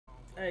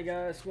Hey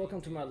guys,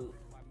 welcome to my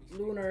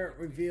Lunar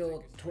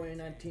Reveal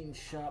 2019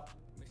 shop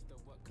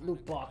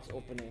loot box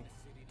opening.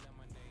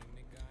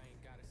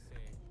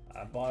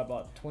 I bought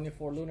about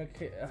 24 Lunar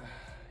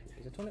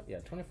is it 20?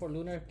 Yeah, 24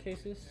 Lunar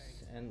cases,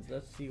 and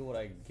let's see what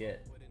I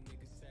get.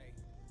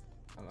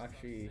 I'm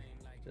actually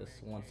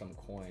just want some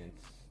coins.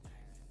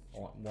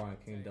 I want Warren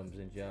Kingdoms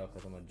in jail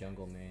because I'm a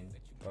jungle main.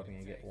 Probably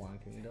gonna get Warren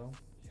Kingdom,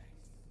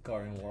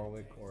 Garden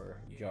Warwick, or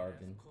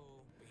Jarvan.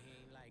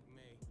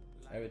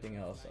 Everything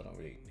else I don't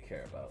really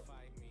care about.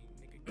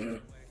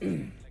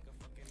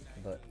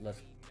 But let's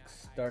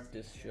start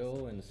this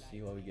show and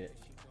see what we get.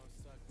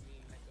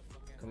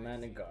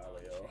 Commanding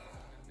Galio.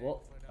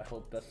 Well, I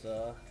hope that's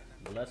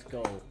let's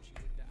go.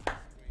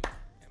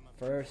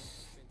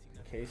 First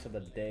case of the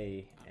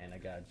day, and I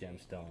got a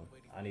gemstone.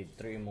 I need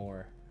 3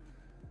 more,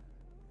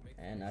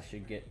 and I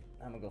should get.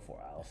 I'm gonna go for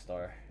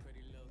Alistar.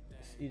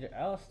 It's either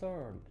Alistar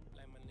or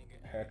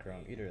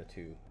Heracron, either of the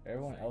two.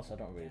 Everyone else I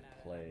don't really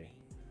play.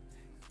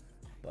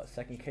 But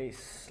second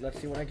case, let's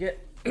see what I get.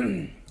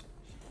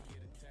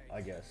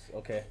 I guess.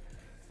 Okay.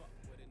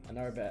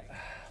 Another bet.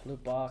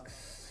 Loot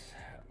box.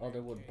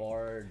 Otherwood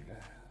Bard.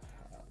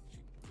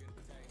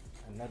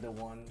 Another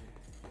one.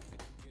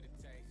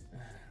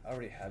 I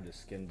already have the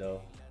skin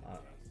though.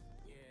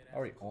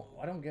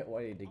 I don't get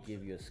why they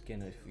give you a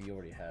skin if you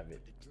already have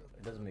it.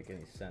 It doesn't make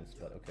any sense,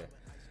 but okay.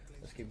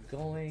 Let's keep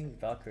going.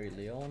 Valkyrie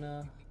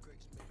Leona.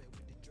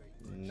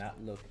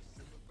 Not look.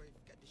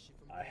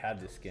 I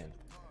have this skin.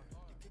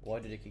 Why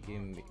do they keep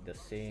giving me the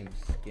same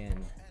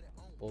skin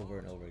over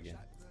and over again?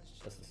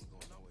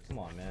 Come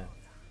on, man.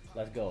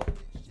 Let's go.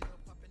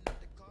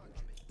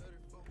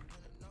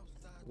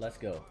 Let's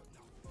go.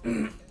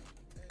 I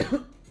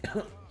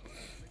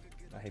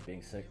hate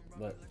being sick,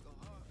 but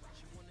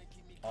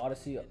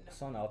Odyssey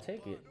Sana, I'll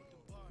take it.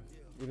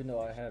 Even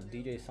though I have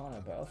DJ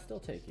Sana, but I'll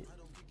still take it.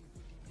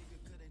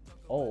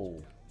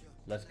 Oh,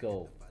 let's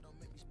go.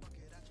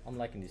 I'm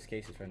liking these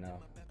cases right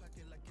now.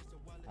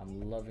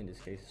 I'm loving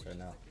these cases right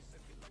now.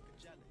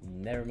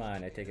 Never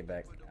mind, I take it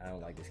back. I don't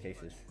like these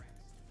cases.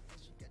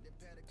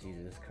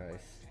 Jesus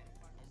Christ.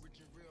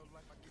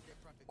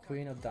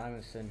 Queen of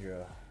Diamond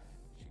Syndra.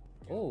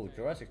 Oh,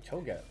 Jurassic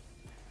Cho'Gath.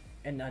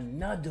 And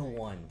another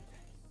one.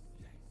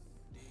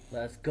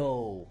 Let's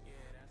go.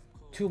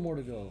 2 more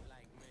to go.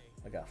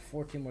 I got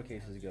 14 more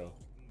cases to go.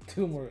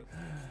 2 more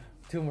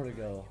to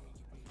go.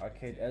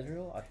 Arcade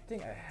Ezreal. I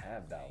think I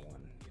have that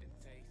one.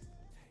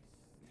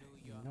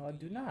 No, I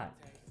do not.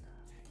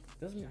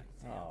 Doesn't.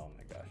 Oh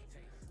my gosh.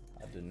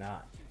 I do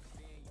not.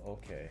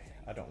 Okay,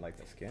 I don't like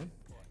the skin.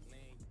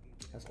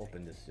 Let's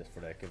open this just for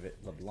the heck of it.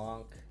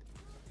 LeBlanc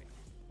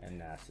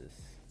and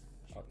Nasus.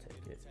 I'll take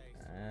it.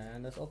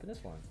 And let's open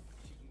this one.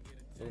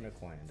 Lunar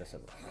coin. That's a.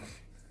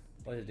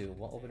 What does it do?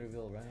 One open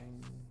reveal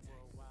round.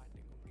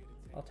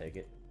 I'll take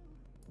it.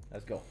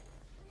 Let's go.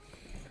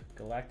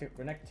 Galactic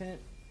Renekton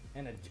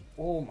and a.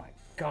 Oh my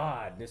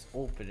God! This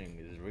opening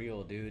is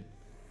real, dude.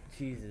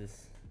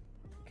 Jesus.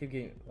 Keep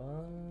getting.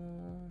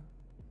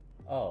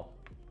 Oh.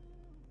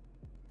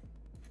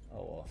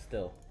 Oh well,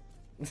 still.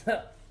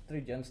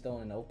 3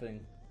 gemstone in the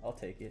opening. I'll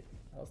take it.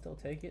 I'll still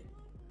take it.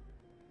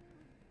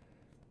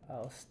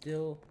 I'll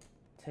still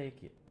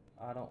take it.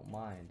 I don't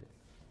mind.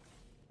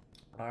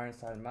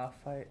 Ironside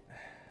Malphite.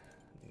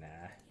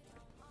 Nah.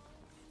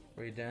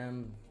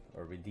 Redeemed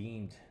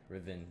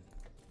Riven.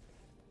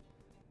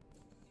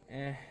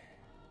 And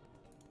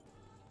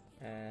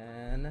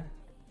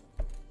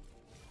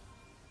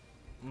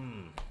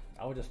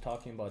I was just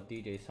talking about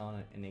DJ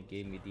Sana and it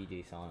gave me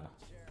DJ Sana.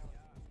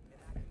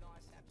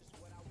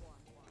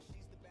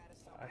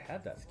 I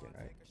have that skin,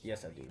 right?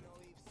 Yes, I do.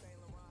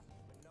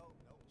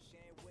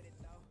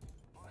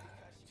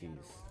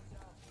 Jeez.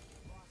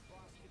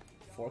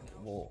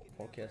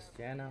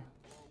 Forecast-Jana.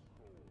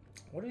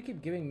 What do they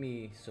keep giving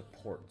me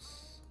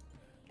supports?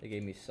 They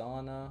gave me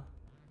Sana.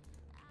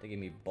 They gave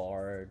me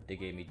Bard. They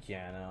gave me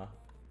Jana.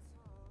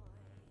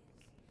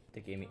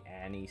 They gave me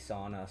Annie,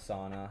 Sana.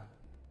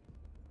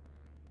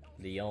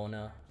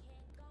 Leona.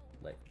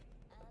 Like,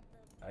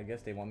 I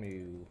guess they want me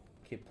to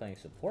keep playing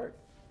support.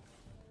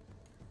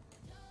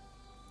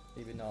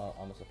 Even though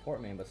I'm a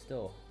support main, but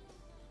still.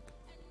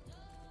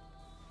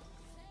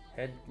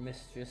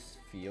 Headmistress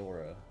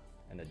Fiora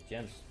and a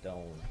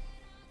gemstone.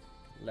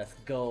 Let's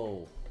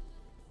go.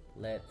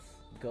 Let's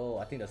go.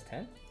 I think that's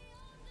 10.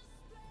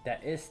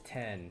 That is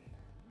 10.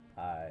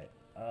 Alright.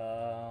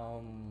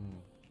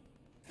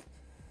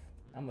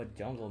 I'm a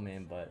jungle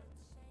man, but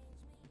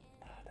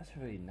that's a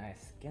really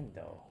nice skin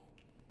though.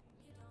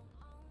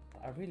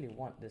 I really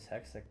want this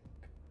Hexic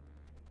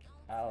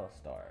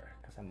Alistar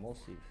because I'm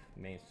mostly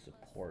main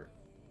support.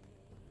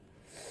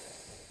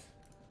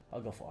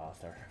 I'll go for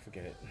Alistar.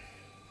 Forget it.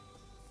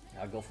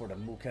 I'll go for the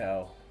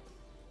Mukau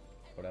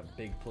for that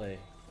big play.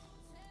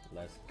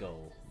 Let's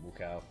go,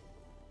 Mukau.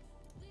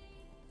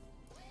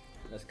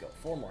 Let's go.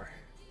 4 more.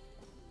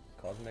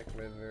 Cosmic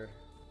River.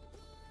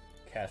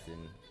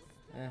 Cassin.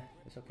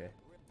 It's okay.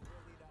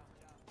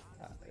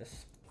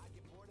 It's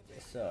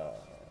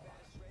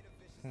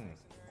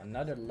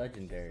another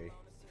legendary.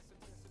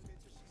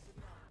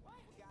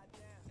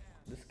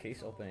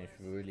 case opening is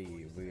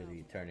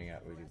really turning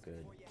out really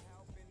good.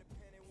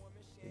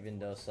 Even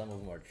though some of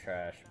them are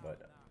trash,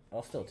 but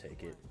I'll still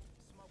take it.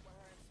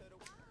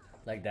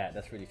 Like that,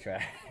 that's really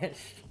trash.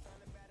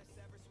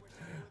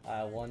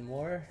 One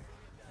more.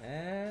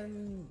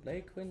 And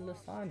Lake Queen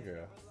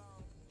Lysandra.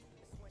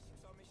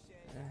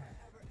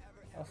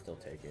 I'll still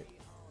take it.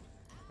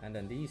 And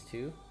then these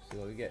two, see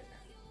what we get.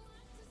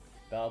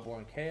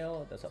 Balborn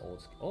Kale, that's an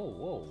old. Oh,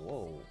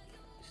 whoa.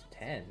 It's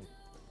 10.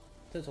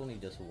 There's only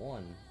just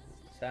one.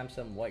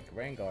 Samsung White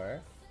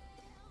Rengar.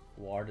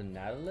 Warden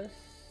Nautilus.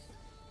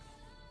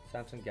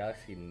 Samsung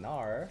Galaxy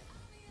Nar.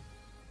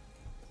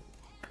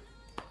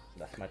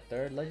 That's my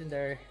third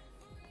legendary.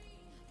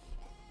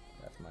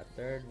 That's my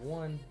third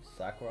one.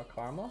 Sakura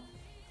Karma.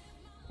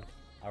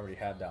 I already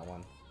had that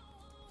one.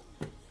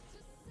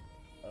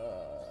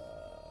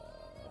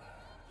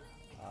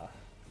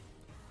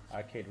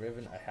 Arcade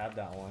Ribbon, I have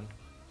that one.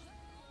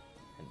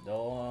 And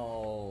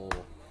oh,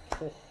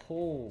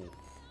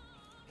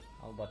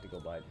 I'm about to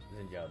go buy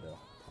Zinjao though.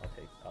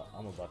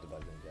 I'm about to buy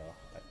Zinjao.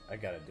 I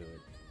gotta do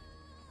it.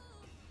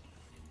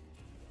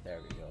 There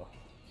we go.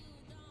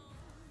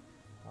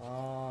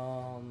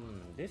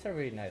 These are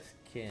really nice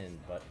skins,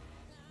 but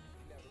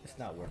it's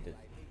not worth it.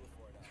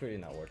 It's really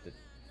not worth it.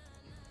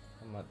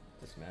 I'm not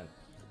this man.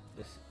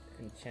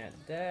 Disenchant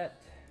that.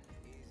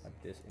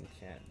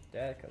 Disenchant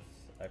that, because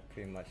I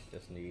pretty much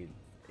just need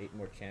 8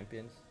 more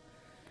champions.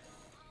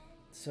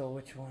 So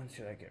which one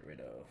should I get rid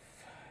of?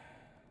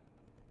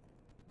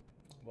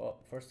 Well,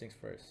 first things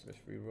first, let's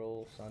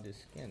re-roll some of these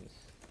skins.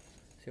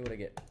 See what I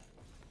get.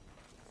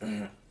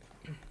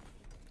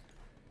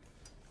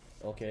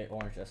 Okay,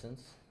 Orange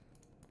Essence.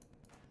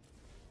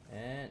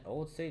 And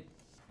Old Saint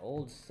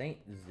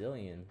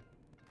Zillion.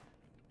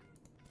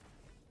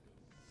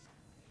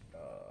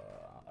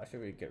 I should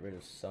really get rid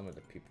of some of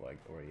the people I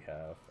already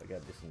have. I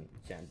got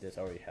Disenchant this,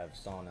 I already have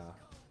Sauna.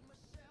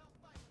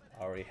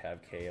 I already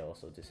have KO,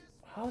 so this,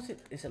 how is it?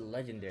 It's a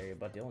legendary,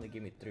 but they only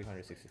give me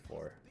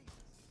 364.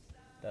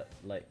 That,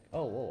 like,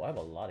 oh, whoa, I have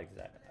a lot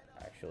exact,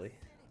 actually.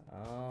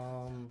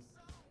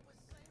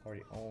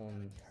 Already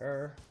own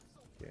her.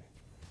 Here.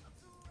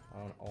 I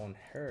don't own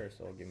her,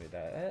 so give me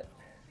that.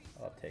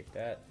 I'll take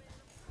that.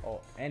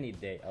 Oh, any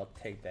day, I'll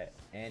take that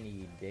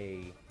any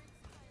day.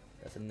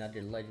 That's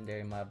another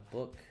legendary in my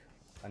book.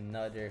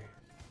 Another.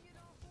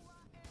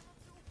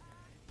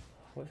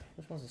 Which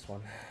one's this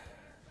one?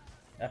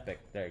 Epic.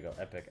 There you go.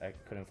 Epic. I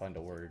couldn't find the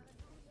word.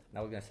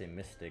 Now we're gonna say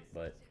Mystic,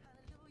 but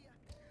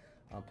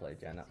I'll play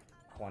Jana.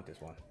 I want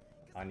this one.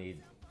 I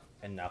need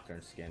a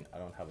Nocturne skin. I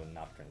don't have a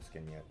Nocturne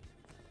skin yet,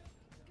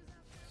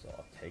 so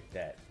I'll take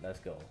that. Let's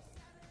go.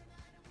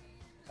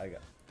 I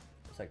got.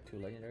 It's like 2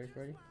 legendaries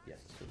already. Yes,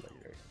 it's 2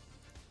 legendaries.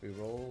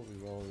 Reroll.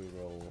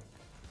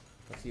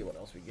 Let's see what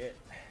else we get.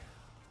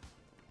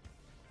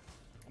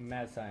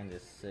 Mad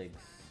Scientist 6.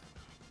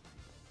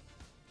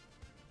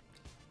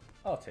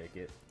 I'll take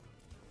it.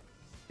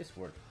 It's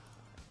worth it.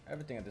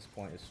 Everything at this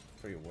point is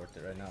pretty worth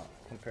it right now,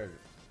 compared,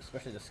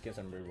 especially the skins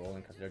I'm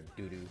re-rolling, because they're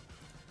doo-doo.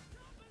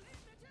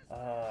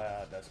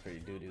 That's pretty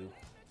doo-doo.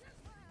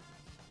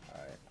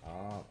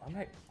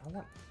 Alright, I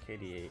want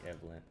KDA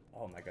Evelyn.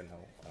 Oh my god, no,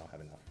 I don't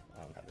have enough. I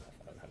don't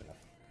have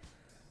enough.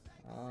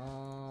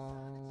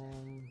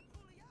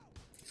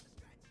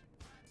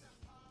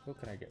 Who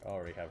can I get? I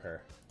already have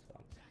her. So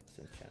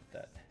let's enchant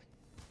that.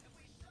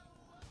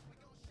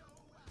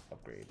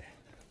 Upgrade.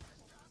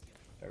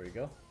 There we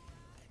go.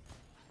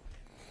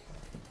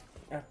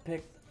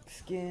 Epic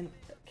skin,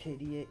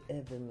 KDA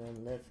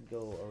Evelyn. Let's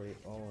go. Already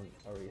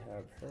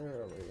have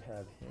her. Already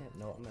have him.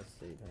 No, I'm gonna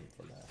save him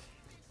for last.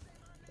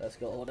 Let's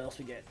go. What else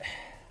we get?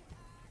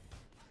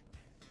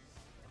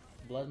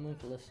 Blood Moon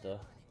Callista.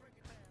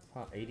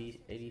 Huh,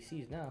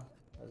 ADCs now.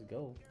 Let's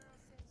go.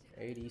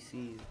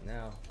 ADCs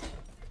now.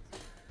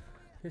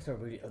 Here's a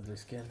really ugly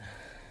skin.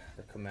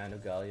 The Commando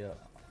Gallia.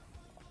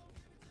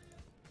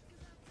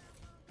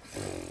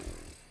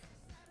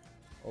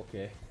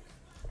 Okay,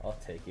 I'll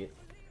take it.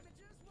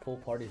 Pool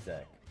Party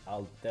Zac.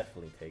 I'll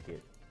definitely take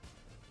it.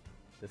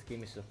 This gave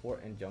me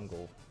support and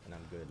jungle, and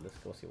I'm good. Let's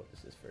go see what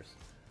this is first.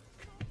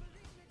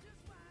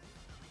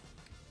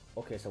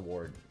 Okay, it's a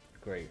ward.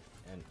 Great.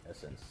 And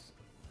essence.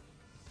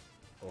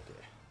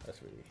 Okay,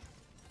 that's really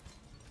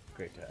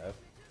great to have.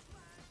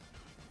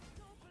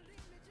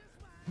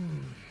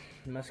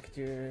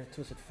 Musketeer,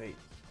 Twisted Fate.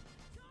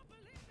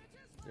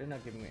 They're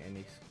not giving me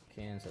any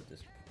skins at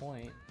this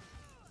point.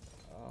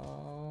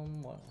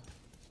 What?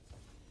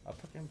 I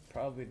can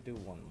probably do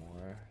one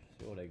more.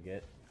 See what I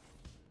get.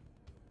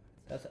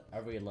 That's I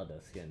really love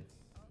that skin.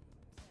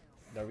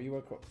 The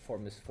rework for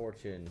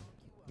Misfortune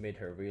made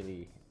her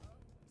really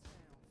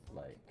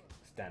like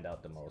stand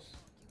out the most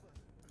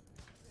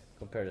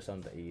compared to some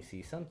of the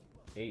ADCs. Some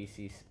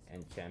ADCs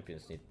and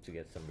champions need to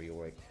get some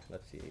rework.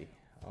 Let's see.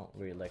 I don't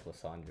really like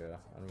Lysandra.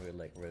 I don't really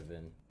like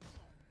Riven.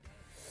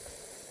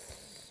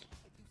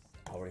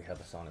 I already have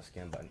a Sauna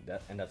skin, but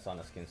that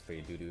Sauna skin's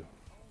pretty doo-doo.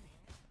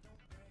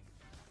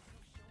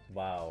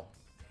 Wow,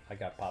 I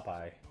got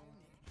Popeye.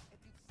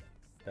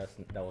 That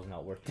was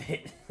not worth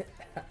it.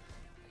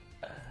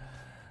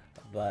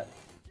 But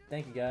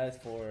thank you guys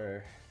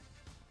for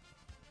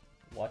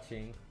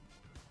watching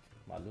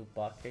my loot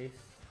box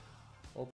case.